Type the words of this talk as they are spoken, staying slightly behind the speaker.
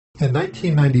In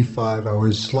 1995, I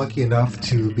was lucky enough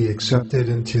to be accepted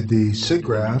into the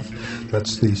SIGGRAPH,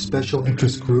 that's the Special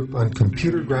Interest Group on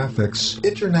Computer Graphics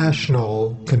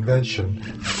International Convention,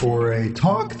 for a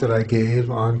talk that I gave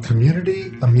on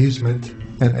community, amusement,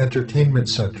 and entertainment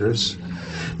centers,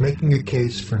 making a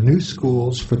case for new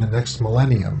schools for the next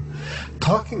millennium,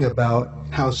 talking about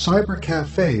how cyber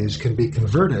cafes can be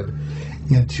converted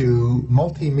into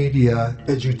multimedia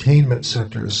edutainment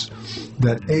centers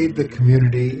that aid the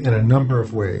community in a number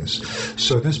of ways.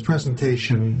 So this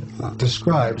presentation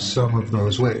describes some of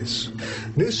those ways.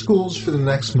 New schools for the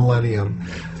next millennium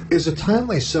is a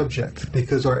timely subject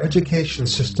because our education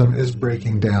system is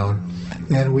breaking down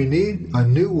and we need a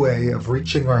new way of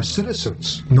reaching our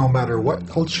citizens, no matter what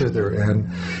culture they're in,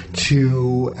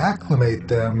 to acclimate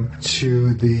them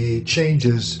to the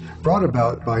changes brought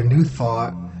about by new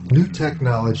thought, new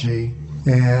technology,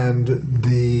 and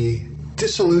the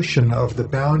dissolution of the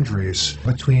boundaries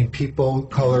between people,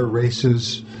 color,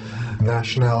 races,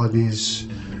 nationalities,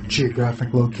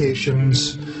 geographic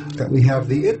locations, that we have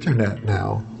the internet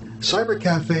now. Cyber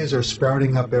cafes are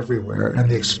sprouting up everywhere, and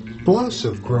the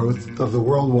explosive growth of the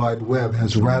World Wide Web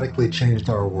has radically changed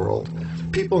our world.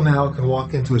 People now can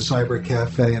walk into a cyber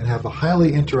cafe and have a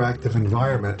highly interactive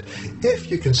environment if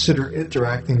you consider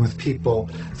interacting with people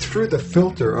through the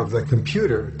filter of the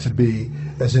computer to be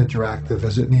as interactive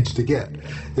as it needs to get.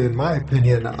 In my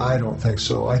opinion, I don't think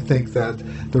so. I think that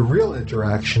the real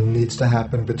interaction needs to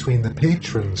happen between the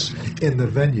patrons in the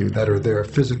venue that are there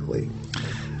physically.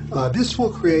 This will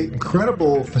create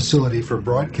incredible facility for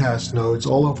broadcast nodes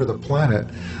all over the planet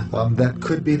that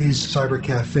could be these cyber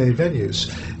cafe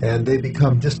venues, and they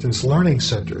become distance learning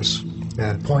centers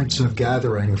and points of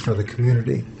gathering for the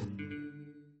community.